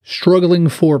Struggling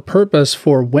for Purpose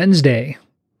for Wednesday,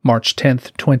 March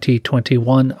 10th,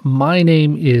 2021. My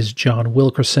name is John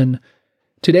Wilkerson.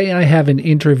 Today I have an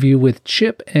interview with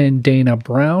Chip and Dana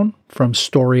Brown from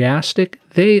Storyastic.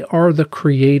 They are the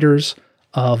creators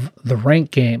of the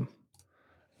Rank Game.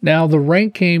 Now, the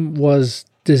Rank Game was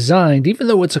designed, even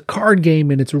though it's a card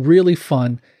game and it's really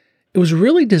fun, it was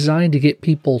really designed to get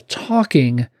people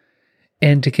talking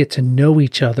and to get to know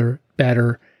each other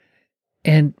better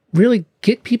and really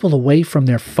get people away from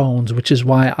their phones, which is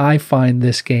why I find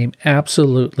this game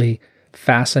absolutely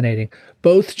fascinating.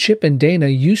 Both Chip and Dana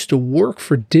used to work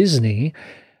for Disney.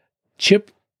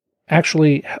 Chip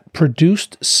actually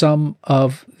produced some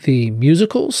of the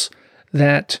musicals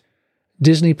that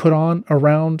Disney put on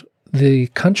around the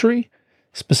country.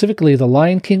 Specifically, The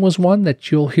Lion King was one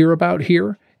that you'll hear about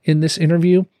here in this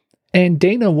interview. And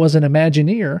Dana was an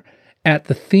Imagineer at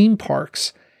the theme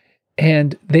parks.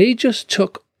 And they just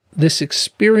took this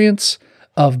experience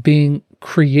of being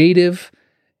creative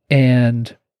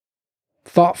and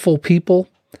thoughtful people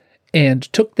and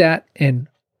took that and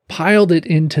piled it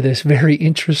into this very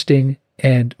interesting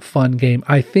and fun game.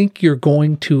 I think you're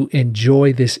going to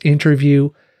enjoy this interview.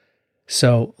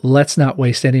 So let's not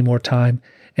waste any more time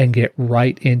and get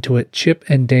right into it. Chip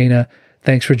and Dana,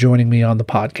 thanks for joining me on the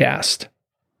podcast.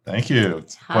 Thank you.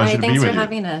 It's a Hi, pleasure to be thanks with for you.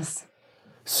 having us.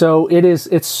 So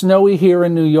it's snowy here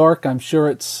in New York. I'm sure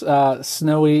it's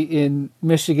snowy in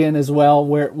Michigan as well,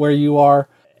 where you are.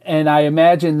 And I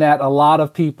imagine that a lot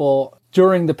of people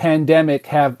during the pandemic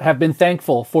have been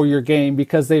thankful for your game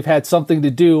because they've had something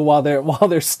to do while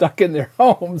they're stuck in their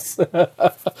homes.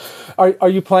 Are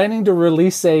you planning to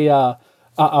release a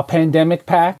pandemic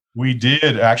pack? We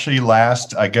did actually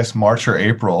last, I guess, March or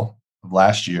April of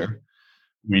last year.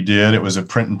 We did. It was a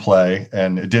print and play,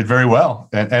 and it did very well.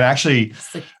 And actually,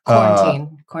 It's the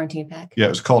quarantine pack. yeah, it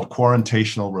was called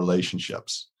Quarantational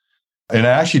Relationships. And it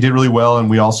actually did really well.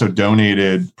 And we also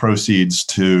donated proceeds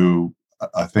to,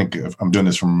 I think, if I'm doing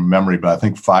this from memory, but I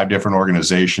think 5 different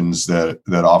organizations that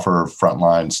offer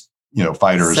frontlines,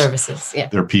 fighters Services, yeah.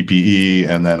 their PPE.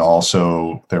 And then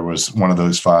also there was one of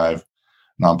those 5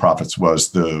 nonprofits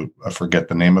was I forget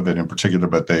the name of it in particular,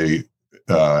 but they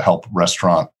help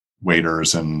restaurant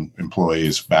waiters and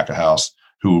employees back of house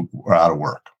who were out of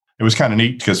work. It was kind of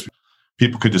neat because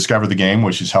people could discover the game,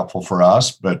 which is helpful for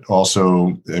us, but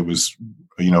also it was,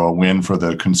 a win for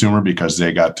the consumer because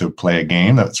they got to play a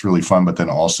game that's really fun, but then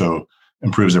also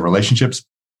improves their relationships.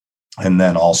 And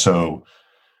then also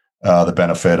the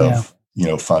benefit of,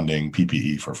 funding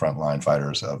PPE for frontline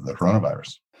fighters of the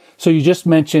coronavirus. So you just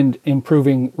mentioned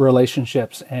improving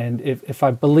relationships, and if I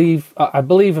believe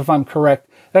if I'm correct,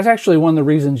 that's actually one of the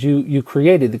reasons you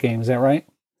created the game. Is that right?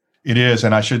 It is,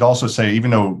 and I should also say,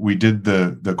 even though we did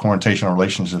the Quarantational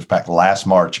Relationships back last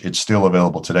March, it's still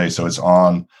available today. So it's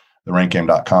on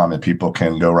therankgame.com, and people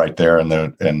can go right there, and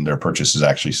their purchase is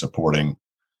actually supporting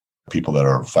people that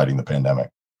are fighting the pandemic.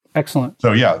 Excellent.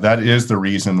 So yeah, that is the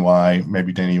reason why.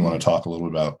 Maybe Dana, you want to talk a little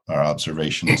about our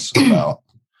observations about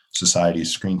society's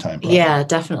screen time problem. Yeah,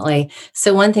 definitely.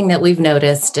 So one thing that we've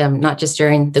noticed, not just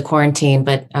during the quarantine,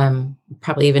 but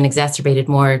probably even exacerbated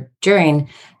more during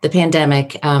the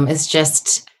pandemic, is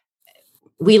just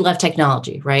we love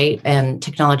technology, right? And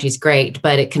technology is great,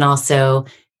 but it can also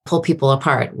pull people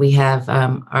apart. We have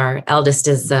our eldest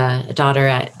is a daughter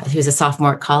who's a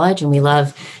sophomore at college, and we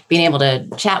love being able to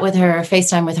chat with her,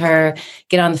 FaceTime with her,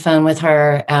 get on the phone with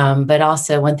her. But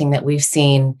also one thing that we've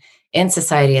seen in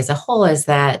society as a whole is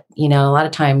that, a lot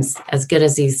of times, as good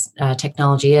as these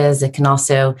technology is, it can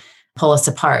also pull us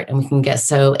apart, and we can get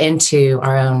so into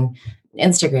our own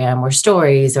Instagram or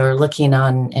stories or looking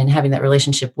on and having that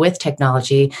relationship with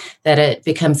technology that it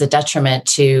becomes a detriment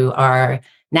to our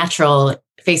natural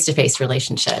face-to-face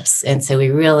relationships. And so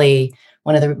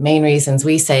one of the main reasons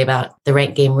we say about the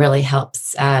Rank Game really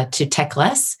helps to tech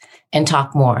less and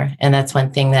talk more. And that's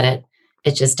one thing that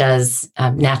it just does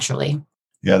naturally.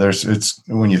 Yeah, it's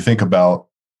when you think about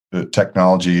the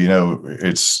technology,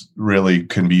 it's really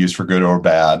can be used for good or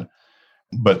bad.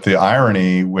 But the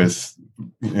irony with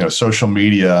social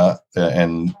media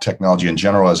and technology in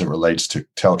general as it relates to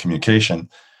telecommunication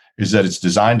is that it's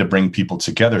designed to bring people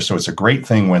together. So it's a great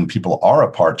thing when people are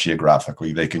apart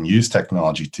geographically, they can use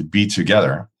technology to be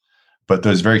together. But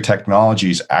those very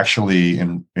technologies actually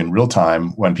in real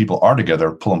time, when people are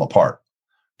together, pull them apart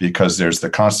because there's the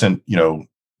constant,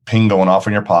 ping going off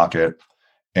in your pocket,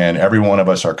 and every one of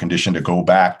us are conditioned to go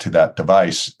back to that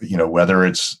device, whether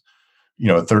it's,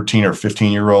 a 13 or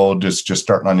 15-year-old just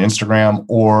starting on Instagram,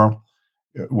 or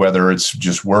whether it's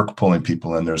just work pulling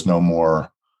people in. There's no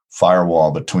more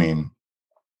firewall between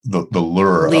the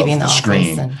lure leaving of the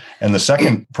screen. And the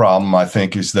second problem, I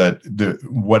think, is that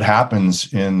what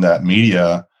happens in that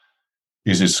media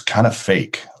is it's kind of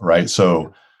fake, right?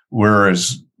 So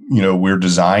whereas, we're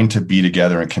designed to be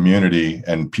together in community,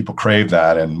 and people crave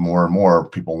that, and more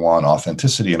people want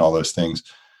authenticity and all those things.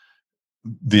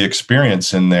 The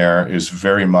experience in there is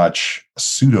very much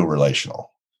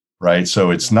pseudo-relational, right?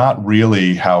 So it's not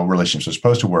really how relationships are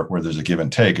supposed to work, where there's a give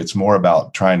and take. It's more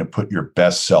about trying to put your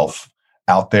best self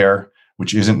out there,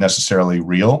 which isn't necessarily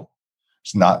real.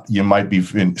 It's not, you might be,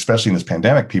 especially in this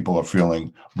pandemic, people are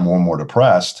feeling more and more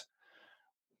depressed.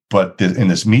 But in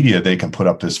this media, they can put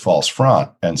up this false front.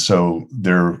 And so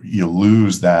you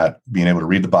lose that being able to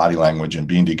read the body language and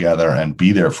being together and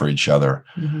be there for each other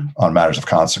on matters of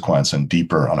consequence and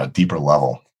on a deeper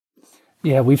level.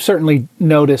 Yeah, we've certainly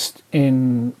noticed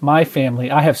in my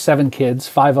family, I have 7 kids,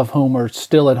 5 of whom are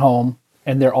still at home,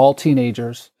 and they're all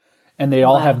teenagers, and they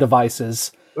all have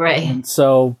devices. Right. And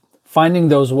so finding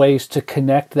those ways to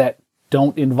connect that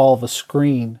don't involve a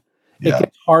screen, it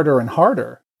gets harder and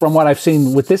harder. From what I've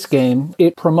seen with this game,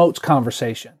 it promotes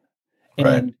conversation.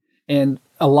 And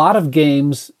a lot of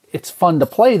games, it's fun to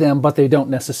play them, but they don't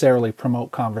necessarily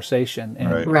promote conversation.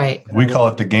 Right. We call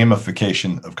it the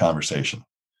gamification of conversation.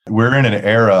 We're in an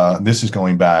era, this is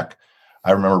going back, I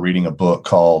remember reading a book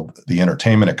called The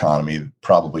Entertainment Economy,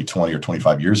 probably 20 or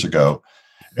 25 years ago.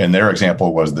 And their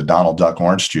example was the Donald Duck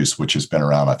orange juice, which has been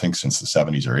around, I think, since the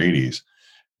 70s or 80s.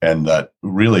 And that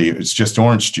really, it's just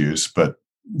orange juice, but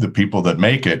the people that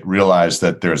make it realize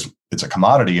that it's a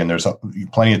commodity, and there's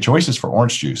plenty of choices for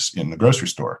orange juice in the grocery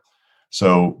store.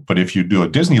 So, but if you do a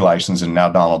Disney license and now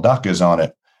Donald Duck is on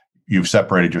it, you've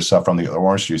separated yourself from the other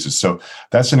orange juices. So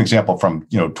that's an example from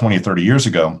 20 or 30 years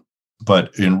ago.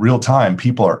 But in real time,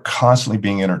 people are constantly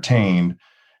being entertained,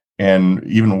 and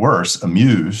even worse,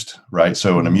 amused, right?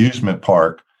 So an amusement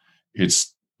park,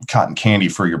 it's cotton candy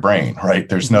for your brain, right?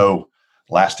 There's no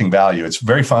lasting value. It's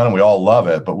very fun and we all love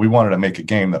it, but we wanted to make a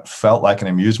game that felt like an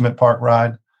amusement park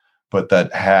ride, but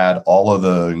that had all of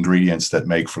the ingredients that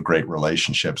make for great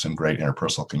relationships and great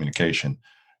interpersonal communication,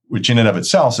 which in and of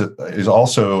itself is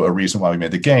also a reason why we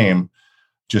made the game.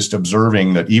 Just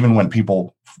observing that even when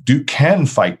people can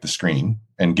fight the screen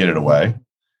and get it away,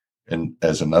 and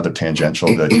as another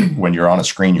tangential, that when you're on a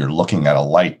screen, you're looking at a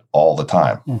light all the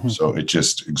time. So it's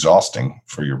just exhausting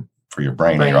for your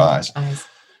brain and your eyes.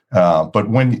 But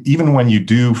even when you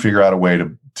do figure out a way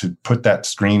to put that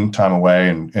screen time away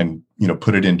and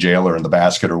put it in jail or in the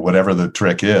basket or whatever the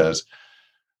trick is,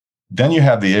 then you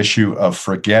have the issue of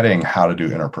forgetting how to do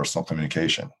interpersonal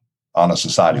communication on a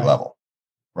society level,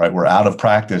 right? We're out of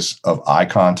practice of eye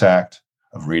contact,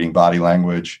 of reading body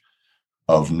language,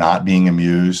 of not being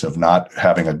amused, of not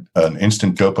having an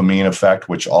instant dopamine effect,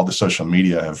 which all the social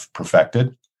media have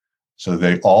perfected. So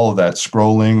all of that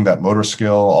scrolling, that motor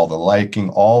skill, all the liking,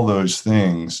 all those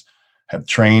things have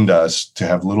trained us to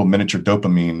have little miniature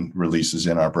dopamine releases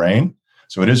in our brain.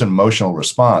 So it is an emotional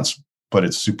response, but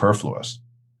it's superfluous.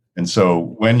 And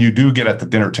so when you do get at the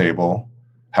dinner table,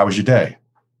 how was your day?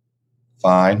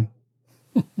 Fine.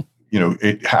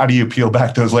 How do you peel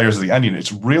back those layers of the onion?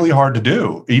 It's really hard to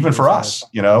do, even for us,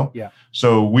 Yeah.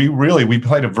 So we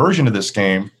played a version of this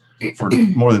game for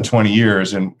more than 20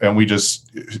 years. And we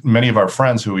many of our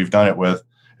friends who we've done it with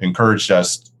encouraged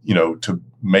us, to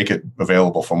make it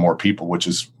available for more people, which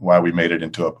is why we made it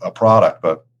into a product.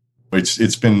 But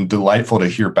it's been delightful to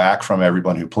hear back from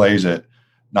everyone who plays it,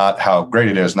 not how great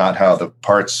it is, not how the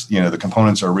parts, the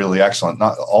components are really excellent.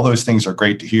 Not all those things are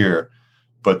great to hear,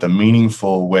 but the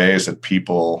meaningful ways that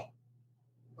people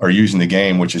are using the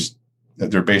game, which is that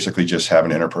they're basically just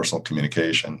having interpersonal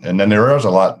communication. And then there is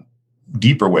a lot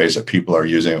deeper ways that people are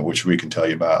using it, which we can tell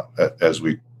you about as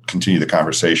we continue the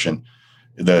conversation,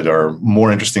 that are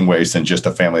more interesting ways than just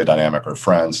a family dynamic or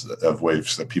friends, of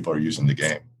ways that people are using the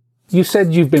game. You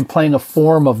said you've been playing a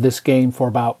form of this game for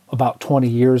about 20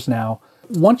 years now.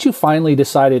 Once you finally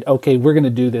decided, okay, we're going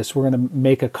to do this, we're going to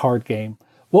make a card game,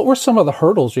 what were some of the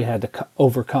hurdles you had to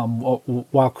overcome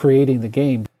while creating the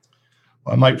game?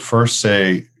 I might first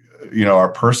say, our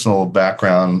personal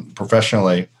background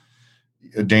professionally,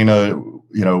 Dana,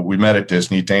 we met at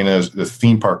Disney. Dana is the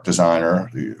theme park designer.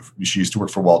 She used to work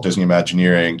for Walt Disney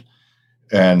Imagineering.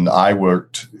 And I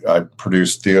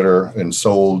produced theater and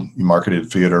marketed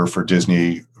theater for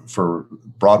Disney, for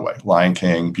Broadway, Lion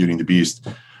King, Beauty and the Beast.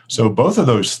 So both of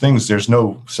those things, there's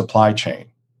no supply chain.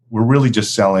 We're really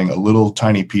just selling a little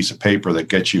tiny piece of paper that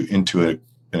gets you into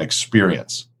an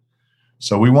experience.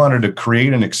 So we wanted to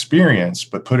create an experience,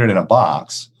 but put it in a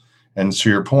box. And to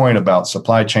your point about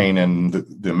supply chain and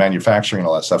the manufacturing and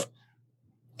all that stuff,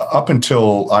 up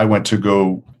until I went to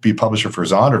go be publisher for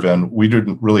Zondervan, we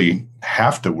didn't really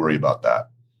have to worry about that.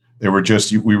 They were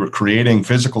just, we were creating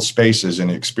physical spaces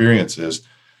and experiences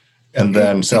and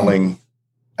then selling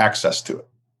access to it,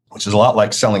 which is a lot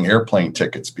like selling airplane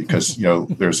tickets because,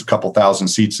 there's a couple thousand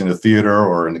seats in a theater,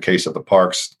 or in the case of the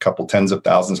parks, a couple tens of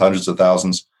thousands, hundreds of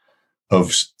thousands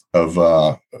of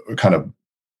kind of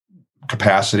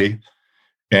capacity.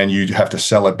 And you have to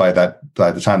sell it by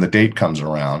the time the date comes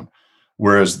around.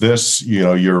 Whereas this,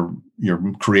 you're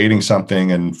creating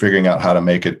something and figuring out how to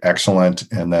make it excellent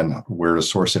and then where to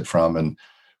source it from. And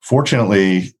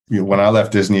fortunately, when I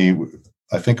left Disney,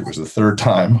 I think it was the third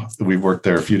time, we've worked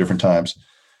there a few different times,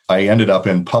 I ended up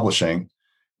in publishing.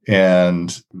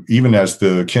 And even as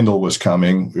the Kindle was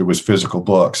coming, it was physical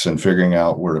books and figuring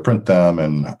out where to print them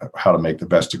and how to make the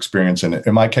best experience. And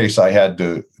in my case, I had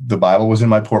the Bible was in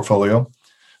my portfolio.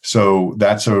 So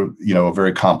that's a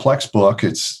very complex book.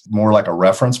 It's more like a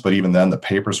reference, but even then the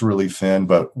paper's really thin.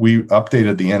 But we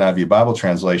updated the NIV Bible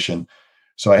translation.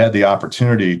 So I had the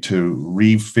opportunity to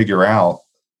refigure out,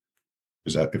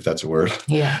 if that's a word,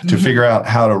 to figure out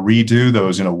how to redo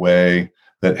those in a way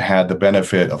that had the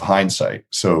benefit of hindsight.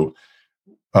 So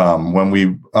when we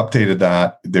updated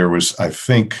that, there was, I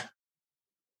think,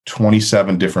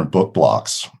 27 different book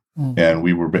blocks. And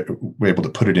we were able to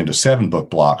put it into 7 book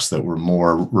blocks that were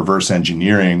more reverse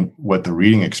engineering what the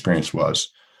reading experience was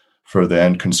for the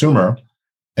end consumer,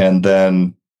 and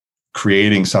then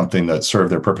creating something that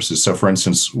served their purposes. So, for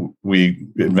instance, we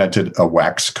invented a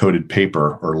wax-coated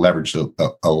paper, or leveraged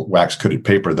a wax-coated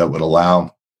paper that would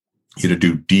allow you to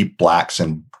do deep blacks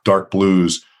and dark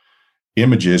blues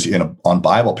images on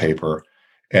Bible paper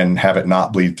and have it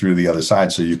not bleed through the other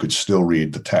side, so you could still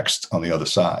read the text on the other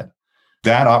side.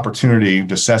 That opportunity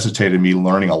necessitated me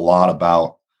learning a lot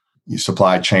about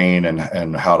supply chain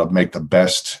and how to make the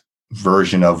best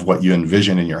version of what you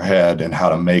envision in your head and how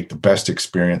to make the best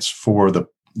experience for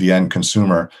the end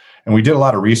consumer. And we did a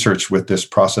lot of research with this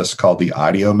process called the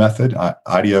IDEO method.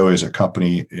 IDEO is a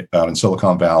company out in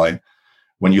Silicon Valley.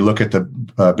 When you look at the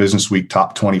Business Week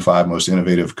top 25 most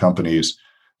innovative companies,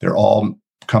 they're all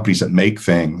companies that make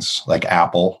things like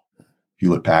Apple,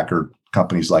 Hewlett-Packard,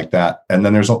 companies like that. And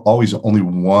then there's always only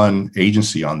one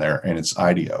agency on there, and it's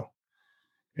IDEO.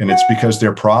 And it's because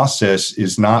their process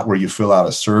is not where you fill out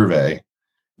a survey.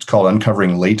 It's called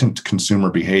uncovering latent consumer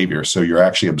behavior. So you're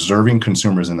actually observing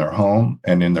consumers in their home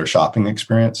and in their shopping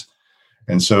experience.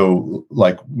 And so,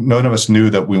 like, none of us knew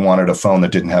that we wanted a phone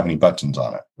that didn't have any buttons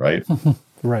on it, right?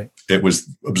 Right. It was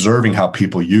observing how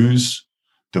people use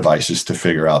devices to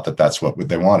figure out that that's what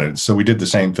they wanted. So we did the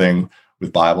same thing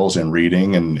with Bibles and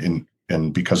reading,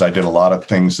 and because I did a lot of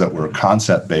things that were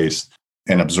concept-based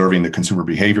and observing the consumer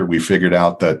behavior, we figured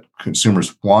out that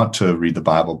consumers want to read the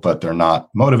Bible, but they're not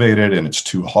motivated and it's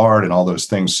too hard and all those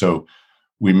things. So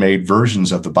we made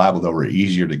versions of the Bible that were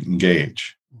easier to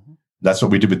engage. Mm-hmm. That's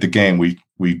what we did with the game.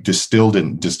 We distilled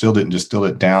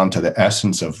it down to the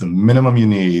essence of the minimum you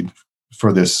need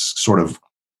for this sort of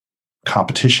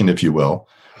competition, if you will,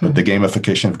 but the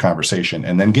gamification of conversation,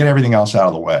 and then get everything else out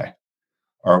of the way.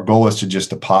 Our goal is to just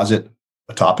deposit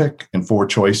a topic and 4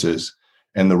 choices,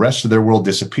 and the rest of their world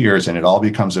disappears, and it all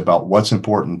becomes about what's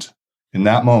important in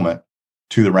that moment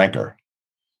to the ranker.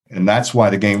 And that's why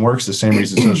the game works. The same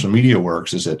reason social media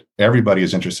works is that everybody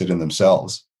is interested in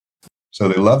themselves. So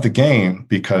they love the game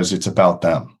because it's about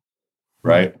them,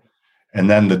 right? And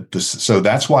then so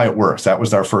that's why it works. That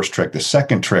was our first trick. The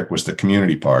second trick was the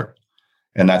community part,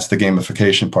 and that's the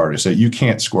gamification part, is that you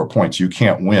can't score points. You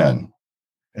can't win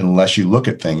unless you look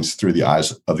at things through the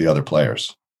eyes of the other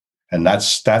players. And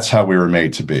that's how we were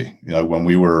made to be. When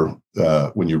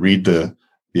you read the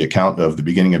account of the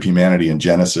beginning of humanity in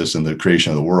Genesis and the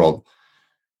creation of the world,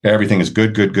 everything is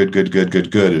good.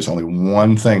 There's only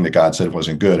one thing that God said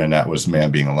wasn't good, and that was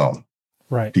man being alone.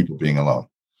 Right. People being alone.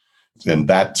 And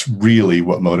that's really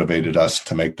what motivated us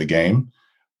to make the game.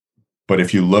 But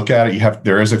if you look at it,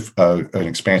 there is an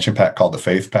expansion pack called the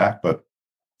Faith Pack, but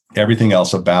everything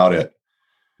else about it,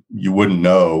 you wouldn't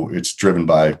know it's driven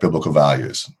by biblical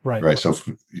values. Right. So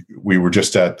we were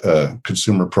just at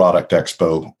Consumer Product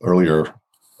Expo earlier.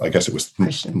 I guess it was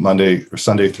Monday or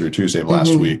Sunday through Tuesday of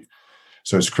last week.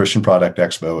 So it's Christian Product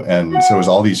Expo. And so it was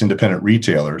all these independent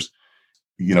retailers,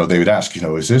 they would ask,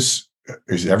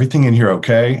 is everything in here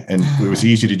okay? And it was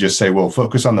easy to just say, well,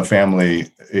 focus on the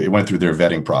family. It went through their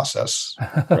vetting process,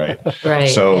 right? Right.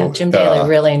 So Jim Bailey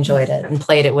really enjoyed it and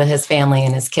played it with his family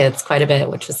and his kids quite a bit,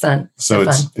 which was fun. So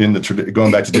it's fun.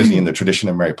 Going back to Disney and the tradition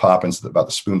of Mary Poppins about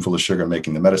the spoonful of sugar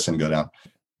making the medicine go down.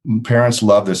 Parents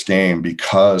love this game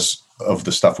because of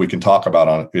the stuff we can talk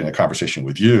about in a conversation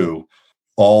with you.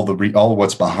 all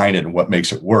what's behind it and what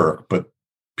makes it work. But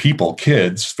people,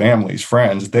 kids, families,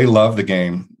 friends, they love the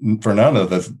game for none of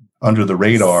the under the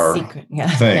radar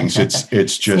things.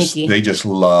 It's just Sneaky. They just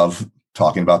love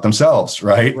talking about themselves,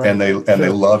 right? And they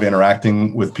love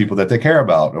interacting with people that they care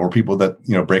about, or people that,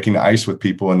 breaking the ice with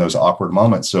people in those awkward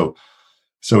moments. So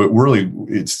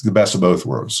it's the best of both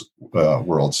worlds.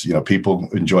 People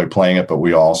enjoy playing it, but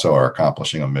we also are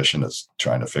accomplishing a mission that's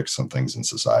trying to fix some things in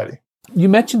society. You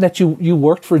mentioned that you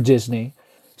worked for Disney.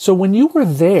 So when you were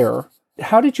there,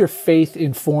 how did your faith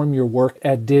inform your work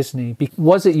at Disney?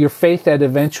 Was it your faith that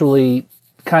eventually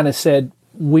kind of said,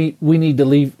 we need to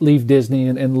leave Disney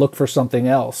and look for something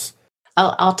else?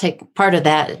 I'll take part of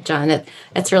that, John.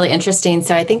 It's really interesting.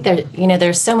 So I think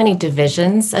there's so many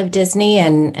divisions of Disney,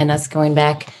 and us going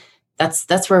back,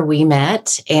 that's where we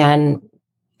met. And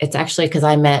it's actually because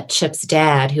I met Chip's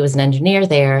dad, who was an engineer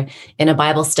there, in a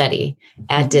Bible study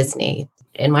at Disney.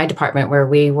 In my department where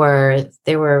we were,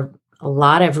 there were a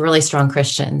lot of really strong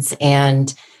Christians.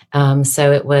 And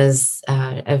so it was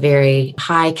a very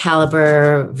high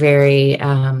caliber, very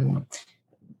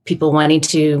people wanting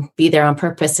to be there on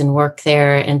purpose and work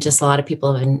there, and just a lot of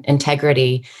people of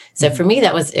integrity. So for me,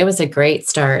 it was a great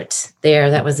start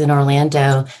there. That was in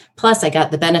Orlando. Plus, I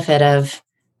got the benefit of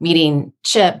meeting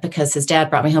Chip because his dad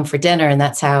brought me home for dinner, and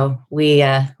that's how we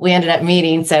ended up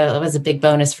meeting. So it was a big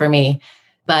bonus for me.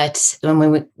 But when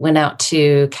we went out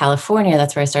to California,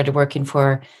 that's where I started working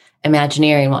for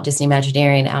Imagineering, Walt Disney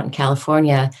Imagineering out in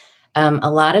California.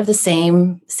 A lot of the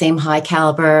same high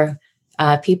caliber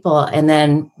people,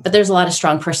 but there's a lot of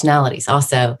strong personalities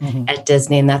also at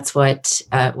Disney, and that's what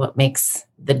makes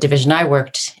the division I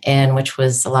worked in, which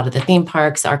was a lot of the theme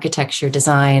parks, architecture,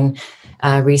 design,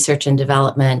 research and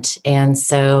development. And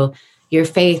so your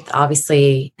faith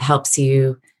obviously helps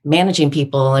you managing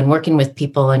people and working with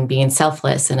people and being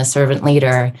selfless and a servant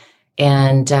leader,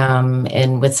 and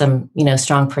with some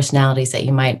strong personalities that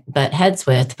you might butt heads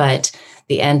with. But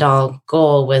the end all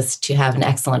goal was to have an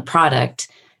excellent product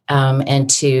and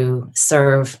to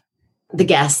serve the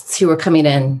guests who were coming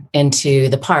into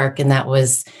the park. And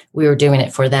we were doing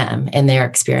it for them and their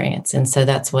experience. And so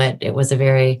that's what it was, a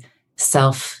very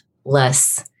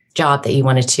selfless job that you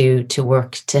wanted to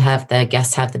work to have the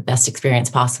guests have the best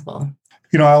experience possible.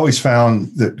 I always found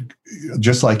that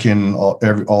just like in all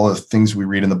the things we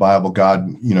read in the Bible, God,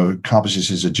 accomplishes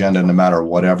his agenda no matter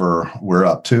whatever we're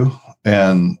up to.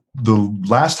 And the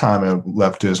last time I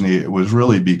left Disney, it was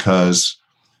really because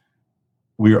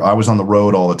I was on the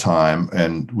road all the time,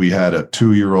 and we had a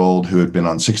 2-year-old who had been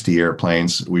on 60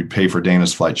 airplanes. We'd pay for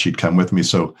Dana's flight. She'd come with me.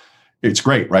 So it's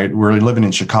great, right? We're living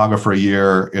in Chicago for a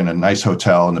year in a nice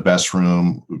hotel in the best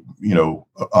room,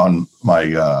 on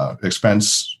my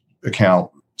expense account,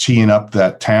 teeing up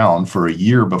that town for a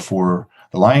year before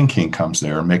the Lion King comes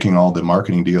there, and making all the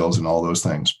marketing deals and all those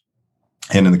things.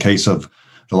 And in the case of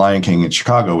the Lion King in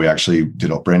Chicago, we actually did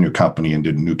a brand new company and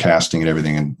did new casting and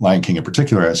everything. And Lion King in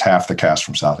particular has half the cast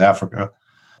from South Africa,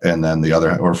 and then the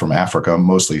other, or from Africa,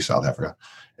 mostly South Africa.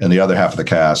 And the other half of the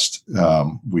cast,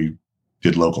 we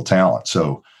did local talent.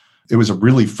 So it was a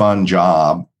really fun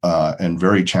job and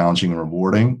very challenging and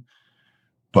rewarding.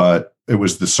 But it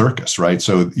was the circus, right?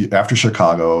 So after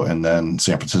Chicago and then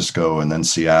San Francisco and then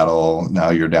Seattle, now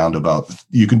you're down to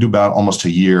you can do about almost a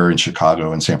year in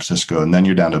Chicago and San Francisco, and then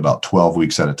you're down to about 12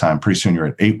 weeks at a time. Pretty soon you're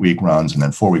at 8-week runs and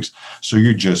then 4 weeks. So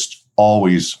you're just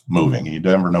always moving. You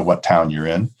never know what town you're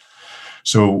in.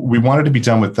 So we wanted to be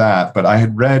done with that. But I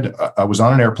was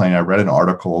on an airplane. I read an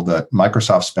article that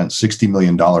Microsoft spent $60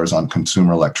 million on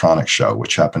Consumer Electronics Show,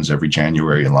 which happens every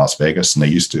January in Las Vegas. And they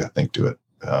used to, I think, do it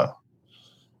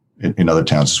in other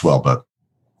towns as well, but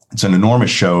it's an enormous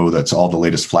show that's all the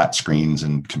latest flat screens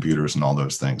and computers and all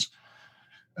those things.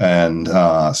 And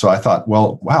so I thought,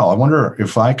 well, wow, I wonder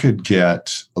if I could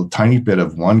get a tiny bit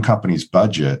of one company's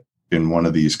budget in one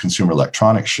of these consumer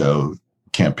electronics show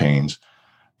campaigns,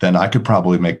 then I could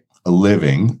probably make a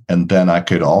living. And then I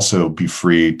could also be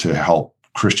free to help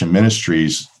Christian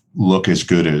ministries look as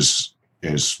good as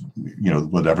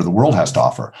whatever the world has to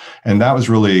offer. And that was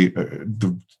really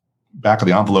the back of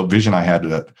the envelope vision I had,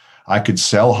 that I could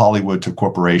sell Hollywood to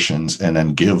corporations and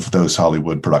then give those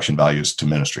Hollywood production values to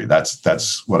ministry.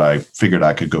 That's what I figured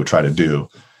I could go try to do.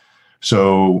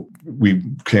 So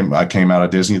I came out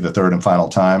of Disney the third and final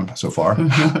time so far.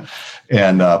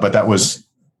 And, but that was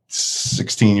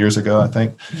 16 years ago, I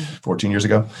think, 14 years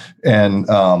ago. And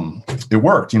it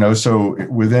worked, so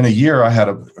within a year I had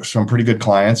some pretty good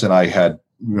clients, and I had,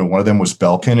 one of them was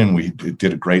Belkin, and we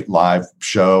did a great live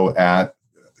show at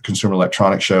Consumer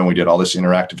Electronics Show, and we did all this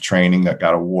interactive training that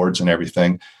got awards and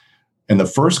everything. And the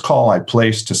first call I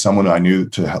placed to someone I knew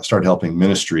to start helping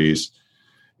ministries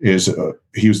is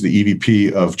he was the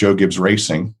EVP of Joe Gibbs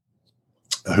Racing,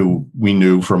 who we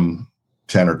knew from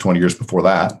 10 or 20 years before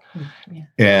that. Yeah.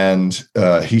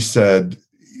 And he said,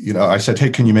 I said,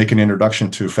 hey, can you make an introduction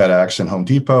to FedEx and Home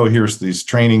Depot? Here's these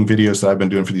training videos that I've been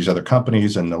doing for these other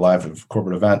companies and the live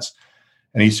corporate events.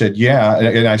 And he said, yeah.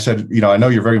 And I said, I know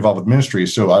you're very involved with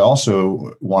ministries, so I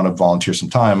also want to volunteer some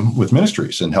time with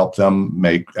ministries and help them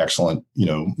make excellent,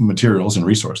 materials and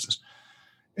resources.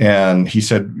 And he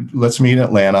said, let's meet in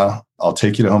Atlanta. I'll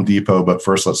take you to Home Depot, but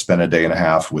first let's spend a day and a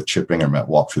half with Chip Ingham at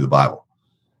Walk Through the Bible.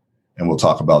 And we'll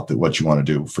talk about what you want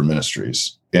to do for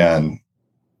ministries. And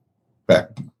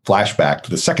flashback to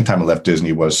the second time I left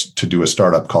Disney was to do a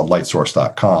startup called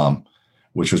lightsource.com,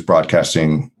 which was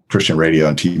broadcasting Christian radio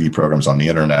and TV programs on the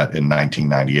internet in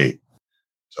 1998.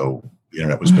 So the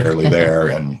internet was barely there,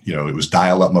 and it was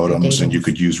dial-up modems, and you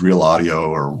could use real audio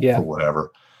or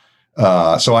whatever.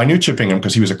 So I knew Chip Ingham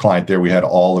because he was a client there. We had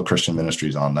all the Christian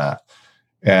ministries on that,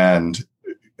 and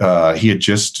he had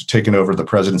just taken over the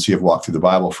presidency of Walk Through the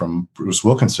Bible from Bruce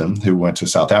Wilkinson, who went to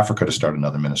South Africa to start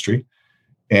another ministry.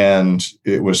 And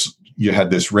you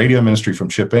had this radio ministry from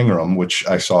Chip Ingham, which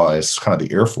I saw as kind of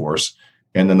the Air Force.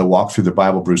 And then the Walk Through the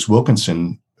Bible, Bruce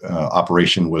Wilkinson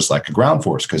operation was like a ground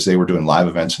force because they were doing live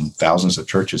events in thousands of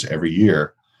churches every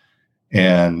year.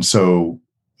 And so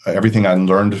everything I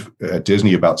learned at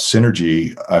Disney about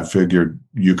synergy, I figured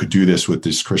you could do this with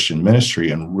this Christian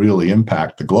ministry and really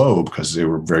impact the globe because they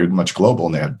were very much global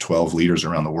and they had 12 leaders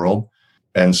around the world.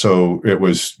 And so it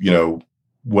was,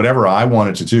 whatever I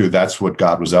wanted to do, that's what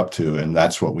God was up to. And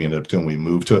that's what we ended up doing. We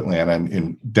moved to Atlanta and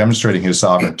in demonstrating his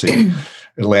sovereignty.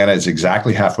 Atlanta is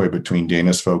exactly halfway between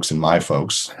Dana's folks and my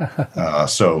folks.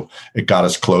 So it got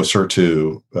us closer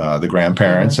to the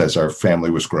grandparents as our family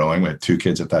was growing. We had 2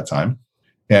 kids at that time.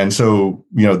 And so,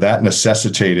 that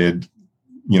necessitated,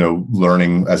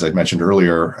 learning, as I mentioned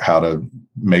earlier, how to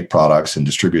make products and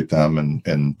distribute them.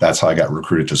 And that's how I got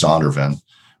recruited to Zondervan,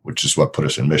 which is what put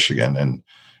us in Michigan. And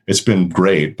it's been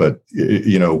great, but,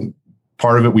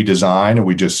 part of it we design,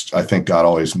 and I think God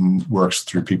always works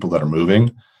through people that are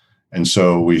moving. And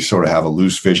so we sort of have a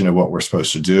loose vision of what we're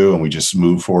supposed to do, and we just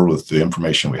move forward with the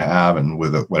information we have and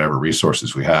with whatever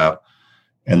resources we have.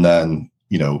 And then,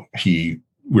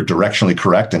 we're directionally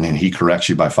correct, and then he corrects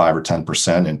you by 5 or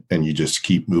 10%, and you just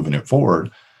keep moving it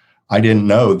forward. I didn't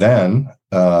know then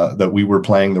that we were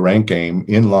playing the rank game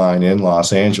in line in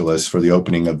Los Angeles for the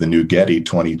opening of the new Getty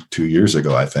 22 years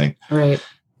ago, I think. Right.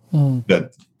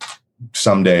 That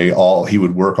someday he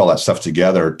would work all that stuff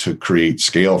together to create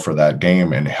scale for that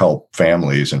game and help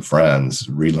families and friends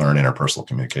relearn interpersonal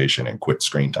communication and quit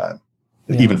screen time,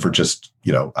 even for just,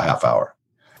 a half hour.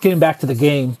 Getting back to the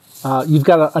game, you've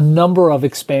got a number of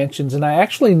expansions, and I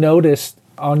actually noticed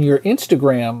on your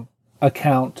Instagram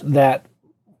account that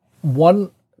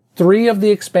 3 of the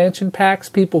expansion packs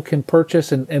people can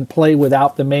purchase and play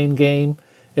without the main game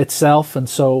itself. And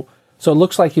so it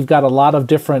looks like you've got a lot of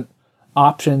different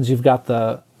options. You've got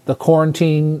the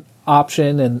quarantine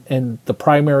option and the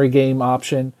primary game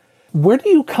option. Where do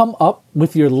you come up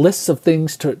with your lists of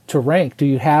things to rank? Do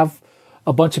you have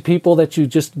a bunch of people that you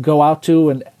just go out to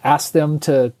and ask them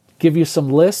to give you some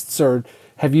lists, or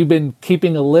have you been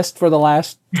keeping a list for the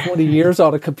last 20 years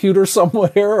on a computer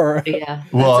somewhere? Or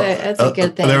That's a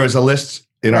good thing. There was a list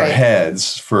in our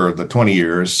heads for the 20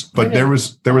 years, but there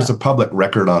was a public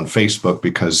record on Facebook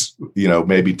because,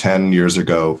 maybe 10 years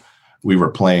ago, we were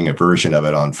playing a version of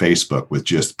it on Facebook with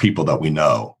just people that we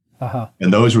know.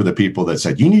 And those were the people that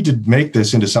said, you need to make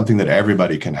this into something that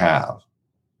everybody can have.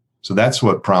 So that's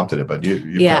what prompted it. But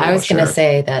I was going to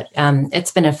say that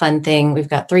it's been a fun thing. We've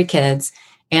got 3 kids,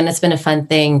 and it's been a fun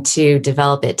thing to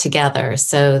develop it together.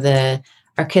 So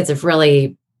our kids have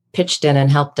really pitched in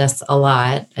and helped us a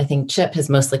lot. I think Chip has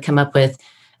mostly come up with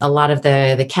a lot of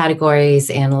the categories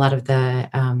and a lot of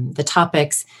the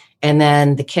topics. And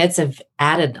then the kids have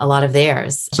added a lot of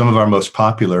theirs. Some of our most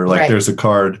popular, there's a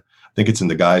card, I think it's in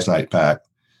the Guys Night pack.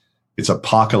 It's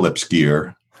Apocalypse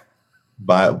Gear,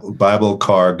 Bible,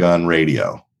 Car, Gun,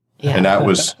 Radio. Yeah. And that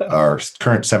was our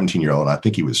current 17-year-old. I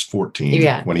think he was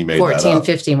 14 when he made 14, that up.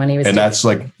 15 when he was. And that's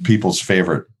like people's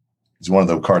favorite. It's one of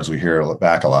the cards we hear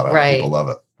back a lot of. Right. People love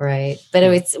it. Right.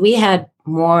 But we had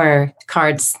more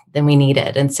cards than we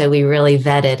needed. And so we really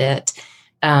vetted it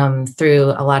through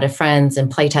a lot of friends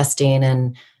and play testing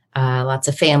and lots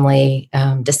of family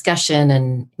discussion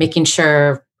and making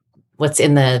sure what's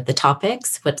in the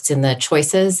topics, what's in the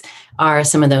choices are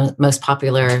some of the most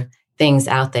popular things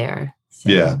out there. So.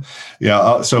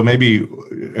 Yeah. So maybe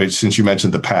since you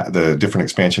mentioned the different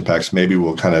expansion packs, maybe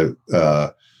we'll kind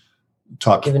of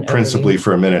talk principally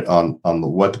for a minute on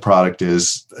what the product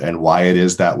is and why it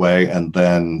is that way, and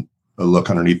then a look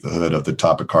underneath the hood of the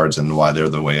topic cards and why they're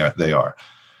the way they are.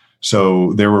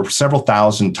 So there were several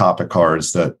thousand topic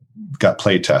cards that got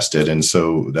play tested. And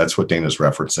so that's what Dana's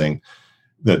referencing.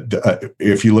 That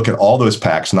if you look at all those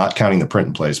packs, not counting the print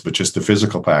and plays, but just the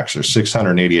physical packs, there's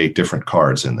 688 different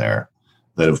cards in there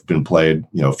that have been played,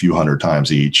 a few hundred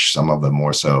times each, some of them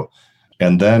more so.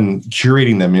 And then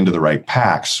curating them into the right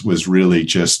packs was really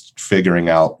just figuring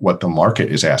out what the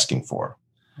market is asking for,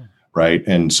 right?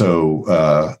 And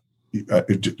so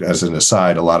as an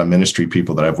aside, a lot of ministry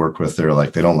people that I've worked with, they're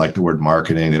like, they don't like the word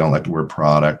marketing. They don't like the word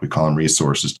product. We call them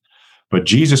resources. But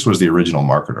Jesus was the original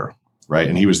marketer, right?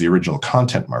 And he was the original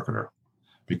content marketer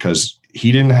because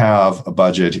he didn't have a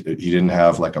budget. He didn't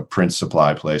have like a print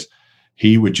supply place.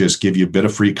 He would just give you a bit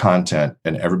of free content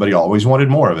and everybody always wanted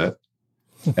more of it.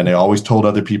 And they always told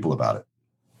other people about it.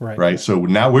 Right. So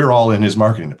now we're all in his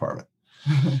marketing department.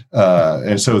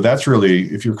 And so that's really,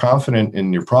 if you're confident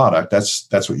in your product, that's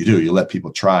what you do. You let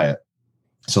people try it.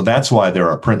 So that's why there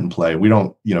are print and play. We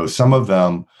don't, some of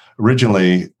them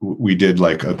originally we did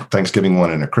like a Thanksgiving one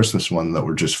and a Christmas one that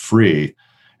were just free.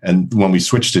 And when we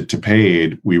switched it to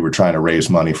paid, we were trying to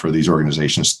raise money for these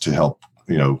organizations to help,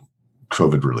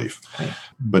 COVID relief. Right.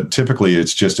 But typically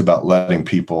it's just about letting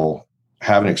people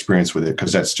have an experience with it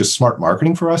because that's just smart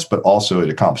marketing for us, but also it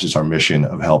accomplishes our mission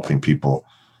of helping people,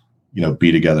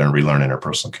 be together and relearn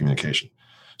interpersonal communication.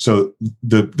 So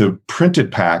the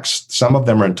printed packs, some of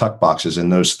them are in tuck boxes,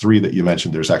 and those 3 that you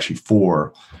mentioned, there's actually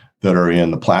 4 that are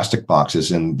in the plastic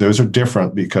boxes, and those are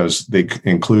different because they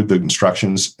include the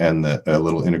instructions and the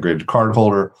little integrated card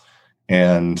holder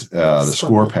and the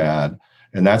score pad.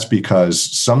 And that's because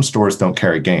some stores don't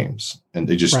carry games and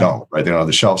they just don't, right? They don't have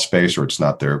the shelf space or it's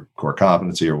not their core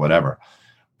competency or whatever.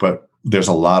 But there's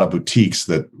a lot of boutiques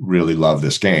that really love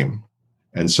this game.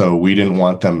 And so we didn't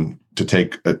want them to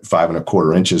take 5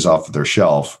 1/4 inches off of their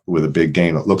shelf with a big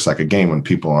game that looks like a game when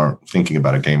people aren't thinking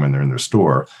about a game when they're in their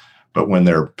store. But when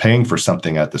they're paying for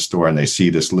something at the store and they see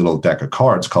this little deck of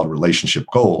cards called Relationship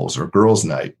Goals or Girls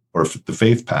Night or the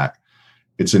Faith Pack,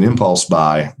 it's an impulse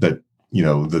buy that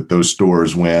that those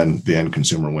stores win, the end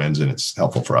consumer wins, and it's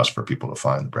helpful for us for people to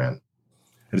find the brand.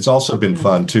 And it's also been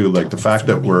fun too, like the fact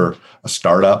that we're a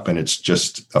startup and it's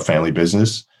just a family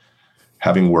business.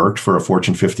 Having worked for a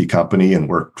Fortune 50 company and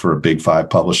worked for a Big 5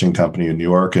 publishing company in New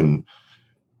York, and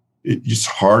it's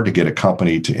hard to get a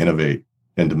company to innovate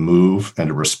and to move and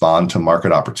to respond to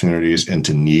market opportunities and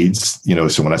to needs.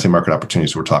 So when I say market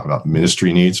opportunities, we're talking about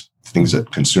ministry needs, things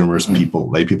that consumers,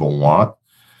 lay people want.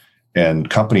 And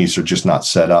companies are just not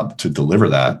set up to deliver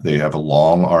that. They have a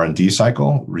long R&D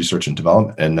cycle, research and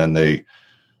development, and then they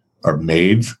are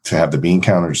made to have the bean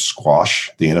counters squash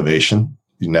the innovation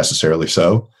necessarily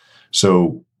so.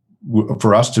 So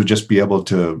for us to just be able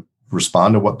to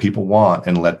respond to what people want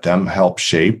and let them help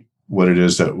shape what it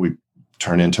is that we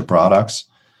turn into products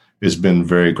has been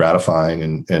very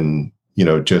gratifying. And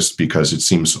just because it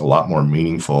seems a lot more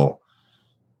meaningful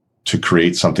to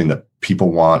create something that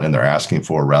people want and they're asking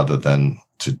for rather than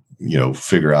to,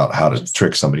 figure out how to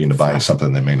trick somebody into buying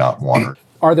something they may not want.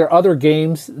 Are there other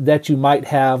games that you might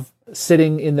have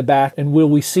sitting in the back, and will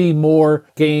we see more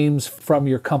games from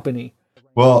your company?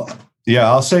 Well, yeah,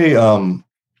 I'll say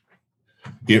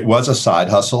it was a side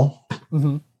hustle,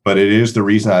 but it is the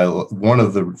reason one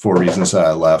of the 4 reasons that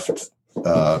I left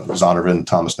Zondervan,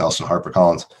 Thomas Nelson,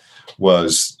 HarperCollins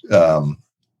was,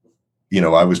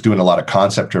 I was doing a lot of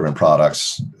concept-driven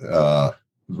products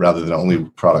rather than only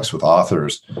products with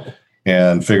authors,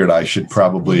 and figured I should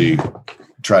probably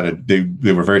try to.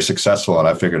 They were very successful, and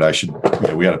I figured I should.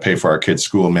 We had to pay for our kids'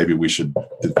 school. Maybe we should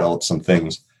develop some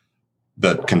things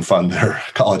that can fund their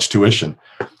college tuition.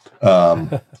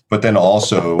 But then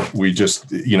also, we just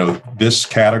this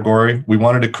category. We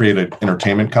wanted to create an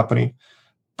entertainment company.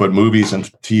 But movies and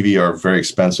TV are very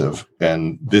expensive,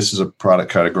 and this is a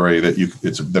product category that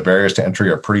the barriers to entry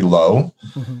are pretty low,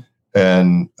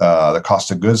 and the cost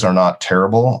of goods are not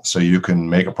terrible. So you can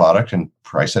make a product and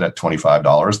price it at $25,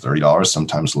 $30,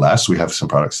 sometimes less. We have some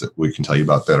products that we can tell you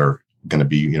about that are going to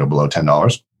be below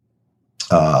 $10.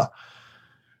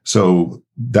 So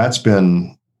that's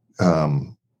been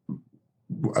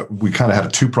we kind of had a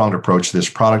 2-pronged approach to this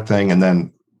product thing, and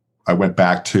then I went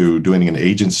back to doing an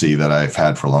agency that I've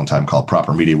had for a long time called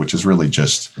Proper Media, which is really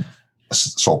just a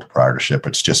sole proprietorship.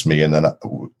 It's just me. And then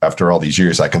after all these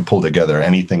years, I can pull together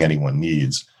anything anyone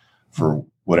needs for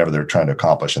whatever they're trying to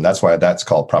accomplish. And that's why that's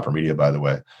called Proper Media, by the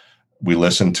way. We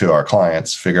listen to our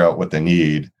clients, figure out what they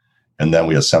need, and then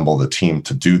we assemble the team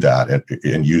to do that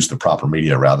and use the proper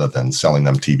media rather than selling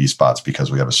them TV spots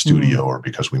because we have a studio or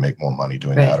because we make more money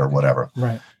doing that or whatever.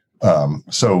 Right.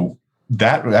 So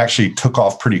that actually took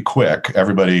off pretty quick.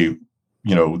 Everybody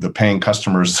the paying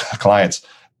customers, clients,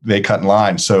 they cut in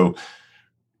line. So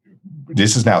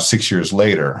this is now 6 years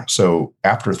later. So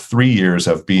after 3 years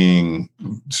of being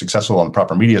successful on the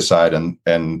proper media side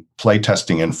and play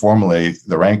testing informally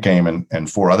the ranked game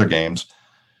and 4 other games,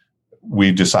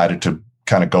 we decided to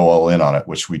kind of go all in on it,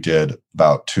 which we did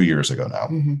about 2 years ago now.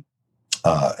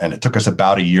 And it took us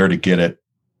about a year to get it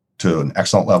to an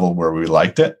excellent level where we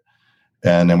liked it.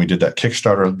 And then we did that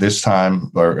Kickstarter this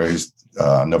time, or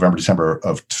November, December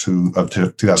of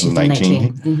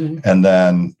 2019. And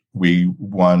then we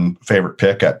won favorite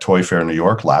pick at Toy Fair New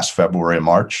York last February and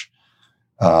March,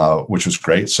 which was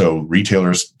great. So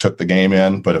retailers took the game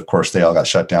in, but of course they all got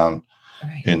shut down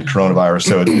in coronavirus.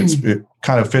 So it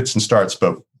kind of fits and starts,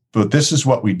 but this is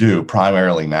what we do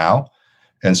primarily now.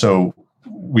 And so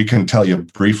we can tell you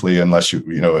briefly, unless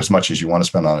as much as you want to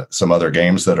spend on it, some other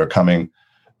games that are coming,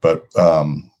 but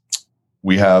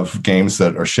we have games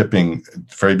that are shipping at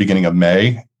the very beginning of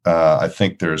May. I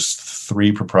think there's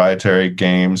 3 proprietary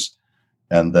games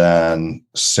and then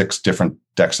 6 different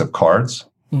decks of cards.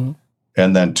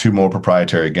 And then 2 more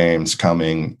proprietary games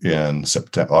coming in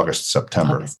August,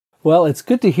 September. Well, it's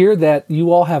good to hear that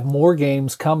you all have more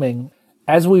games coming.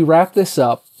 As we wrap this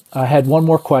up, I had one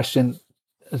more question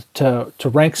to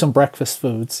rank some breakfast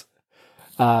foods.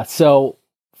 So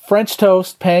French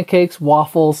toast, pancakes,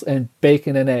 waffles, and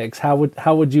bacon and eggs. How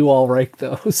would you all rank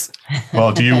those?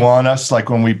 Well, do you want us, like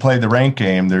when we play the rank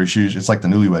game, it's like the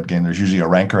Newlywed Game. There's usually a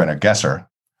ranker and a guesser.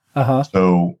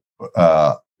 So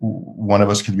one of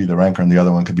us could be the ranker and the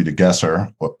other one could be the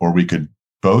guesser, or we could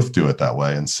both do it that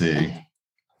way and see.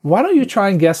 Why don't you try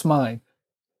and guess mine?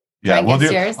 Yeah, we'll do.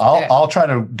 I'll try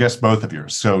to guess both of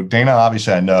yours. So Dana,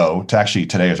 obviously I know. Actually,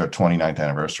 today is our 29th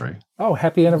anniversary. Oh,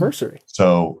 happy anniversary.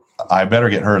 So I better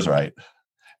get hers right.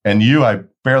 And you, I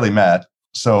barely met.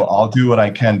 So I'll do what I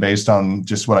can based on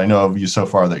just what I know of you so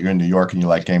far, that you're in New York and you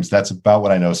like games. That's about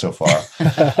what I know so far.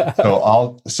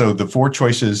 So the 4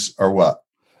 choices are what?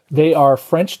 They are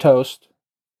French toast,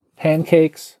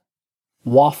 pancakes,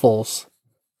 waffles,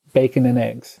 bacon and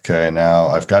eggs. Okay, now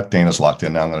I've got Dana's locked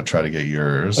in. Now I'm going to try to get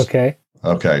yours. Okay.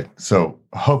 So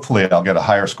hopefully I'll get a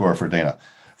higher score for Dana.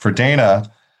 For Dana,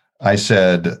 I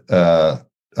said,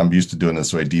 I'm used to doing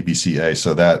this way, DBCA.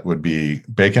 So that would be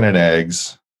bacon and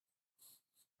eggs,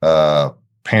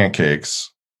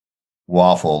 pancakes,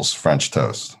 waffles, French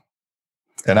toast.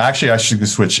 And actually I should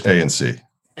switch A and C.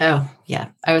 Oh, yeah.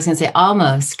 I was going to say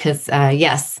almost, because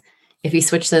yes, if you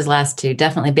switch those last 2,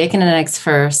 definitely bacon and eggs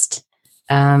first.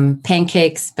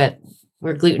 Pancakes, but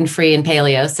we're gluten-free and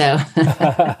paleo, so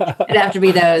it'd have to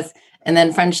be those. And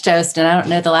then French toast. And I don't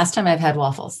know the last time I've had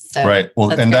waffles. So right.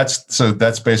 Well, and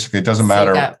that's basically, it doesn't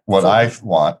matter what I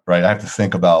want, right? I have to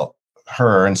think about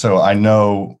her. And so I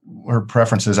know her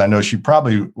preferences. I know she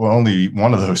probably will only eat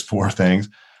one of those 4 things,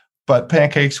 but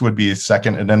pancakes would be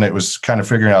second. And then it was kind of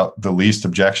figuring out the least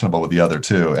objectionable with the other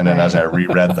 2. And then as I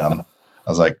reread them, I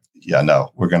was like, yeah,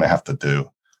 no, we're going to have to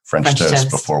do French toast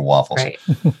before waffles. Right.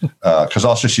 Because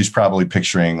also she's probably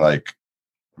picturing like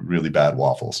really bad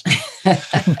waffles.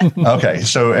 Okay.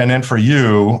 So, and then for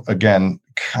you, again,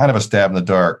 kind of a stab in the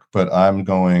dark, but I'm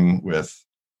going with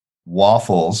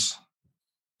waffles,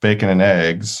 bacon and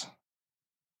eggs,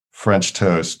 French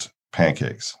toast,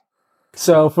 pancakes.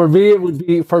 So for me,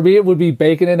 it would be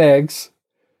bacon and eggs,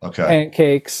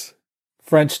 pancakes,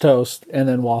 French toast, and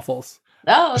then waffles.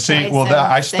 Oh, okay. See, well,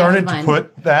 I started to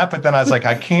put that, but then I was like,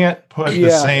 I can't put the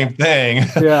same thing.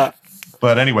 Yeah.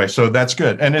 But anyway, so that's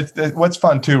good. And what's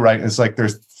fun too, right? It's like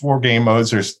there's 4 game modes.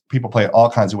 There's people play it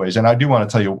all kinds of ways. And I do want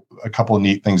to tell you a couple of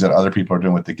neat things that other people are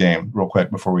doing with the game real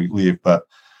quick before we leave. But,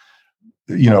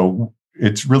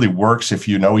 it really works if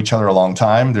you know each other a long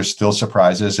time. There's still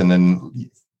surprises and then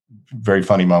very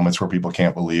funny moments where people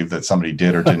can't believe that somebody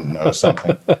did or didn't know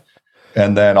something.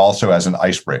 And then also as an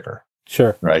icebreaker.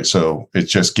 Sure. Right. So it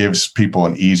just gives people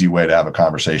an easy way to have a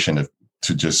conversation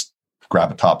to just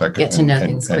grab a topic. Get to know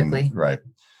things quickly. Right.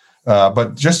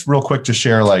 But just real quick to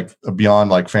share, like beyond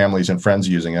like families and friends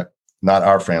using it, not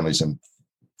our families and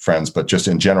friends, but just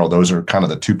in general, those are kind of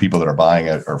the 2 people that are buying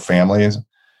it are families.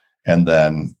 And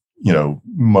then,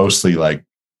 mostly like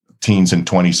teens and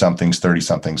 20 somethings, 30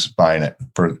 somethings buying it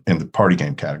in the party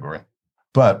game category.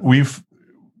 But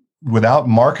without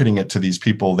marketing it to these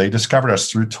people, they discovered us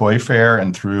through Toy Fair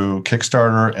and through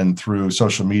Kickstarter and through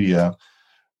social media.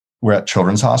 We're at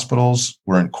children's hospitals.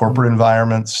 We're in corporate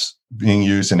environments being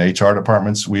used in HR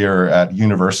departments. We are at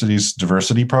universities'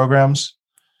 diversity programs,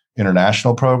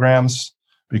 international programs,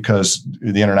 because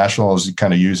the international is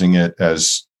kind of using it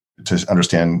to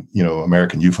understand,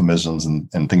 American euphemisms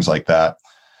and things like that.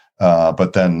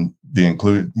 But then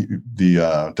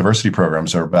the diversity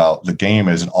programs are about the game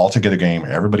is an all-together game.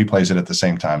 Everybody plays it at the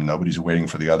same time. Nobody's waiting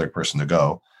for the other person to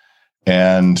go.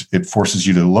 And it forces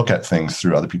you to look at things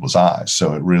through other people's eyes.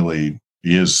 So it really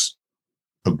is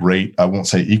a great, I won't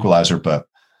say equalizer, but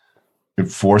it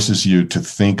forces you to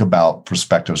think about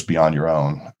perspectives beyond your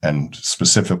own and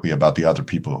specifically about the other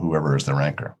people, whoever is the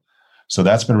ranker. So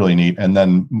that's been really neat. And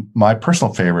then my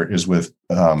personal favorite is with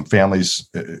families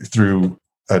through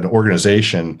an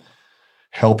organization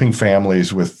helping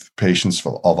families with patients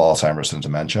of Alzheimer's and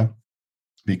dementia,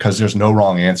 because there's no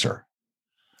wrong answer,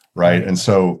 right? And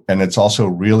so, and it's also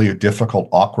really a difficult,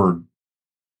 awkward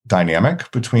dynamic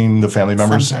between the family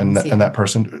members and that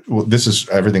person. Well, this is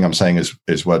everything I'm saying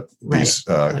is what these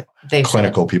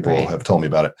clinical people have told me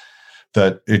about it,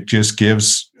 that it just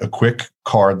gives a quick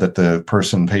card that the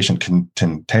patient can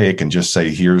take and just say,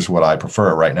 here's what I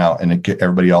prefer right now. And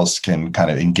everybody else can kind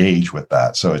of engage with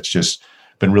that. So it's just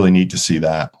been really neat to see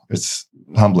that. It's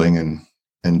humbling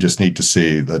and just neat to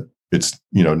see that it's,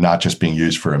 not just being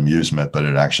used for amusement, but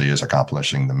it actually is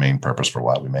accomplishing the main purpose for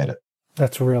why we made it.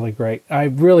 That's really great. I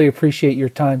really appreciate your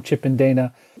time, Chip and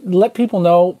Dana. Let people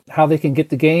know how they can get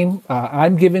the game.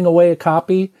 I'm giving away a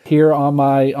copy here on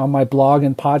my blog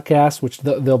and podcast, which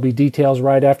there'll be details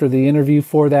right after the interview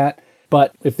for that.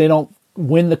 But if they don't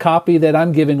win the copy that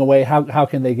I'm giving away, how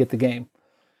can they get the game?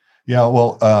 Yeah,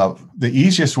 well, the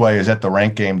easiest way is at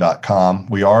therankgame.com.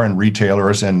 We are in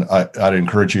retailers, and I'd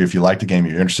encourage you, if you like the game,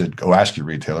 you're interested, go ask your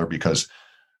retailer, because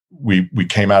we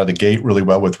came out of the gate really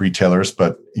well with retailers,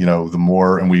 but the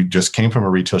more, and we just came from a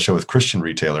retail show with Christian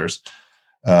retailers,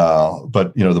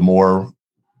 but the more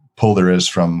pull there is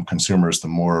from consumers, the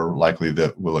more likely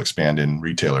that we'll expand in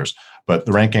retailers. But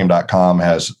therankgame.com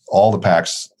has all the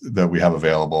packs that we have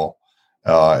available.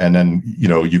 And then,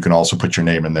 you can also put your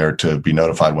name in there to be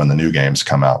notified when the new games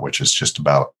come out, which is just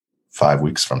about 5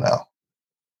 weeks from now.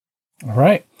 All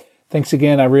right. Thanks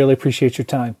again. I really appreciate your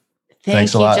time.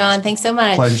 Thanks a lot, John. Thanks so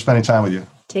much. Pleasure spending time with you.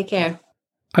 Take care.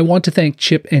 I want to thank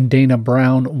Chip and Dana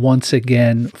Brown once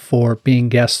again for being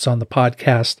guests on the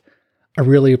podcast. I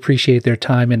really appreciate their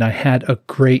time, and I had a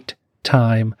great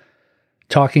time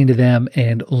talking to them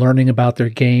and learning about their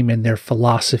game and their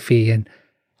philosophy and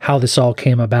how this all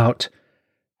came about.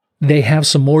 They have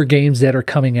some more games that are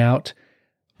coming out,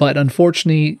 but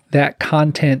unfortunately, that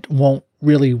content won't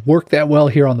really work that well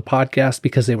here on the podcast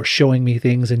because they were showing me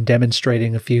things and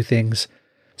demonstrating a few things.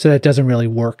 So that doesn't really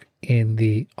work in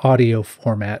the audio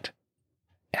format.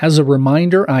 As a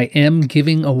reminder, I am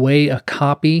giving away a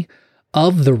copy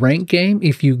of The Rank Game.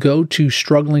 If you go to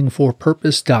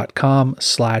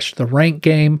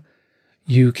strugglingforpurpose.com/therankgame,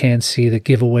 you can see the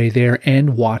giveaway there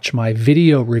and watch my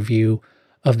video review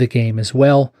of the game as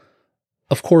well.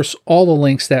 Of course, all the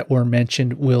links that were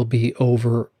mentioned will be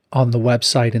over on the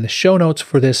website in the show notes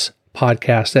for this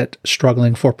podcast at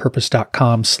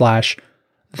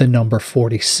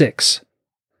strugglingforpurpose.com/46.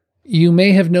 You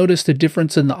may have noticed a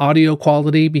difference in the audio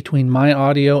quality between my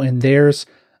audio and theirs.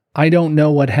 I don't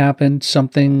know what happened.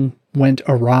 Something went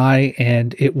awry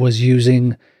and it was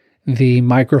using the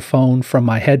microphone from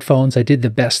my headphones. I did the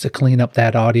best to clean up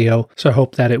that audio, so I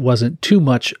hope that it wasn't too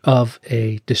much of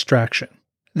a distraction.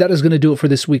 That is going to do it for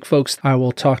this week, folks. I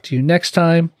will talk to you next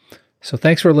time. So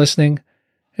thanks for listening,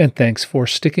 and thanks for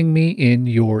sticking me in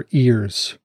your ears.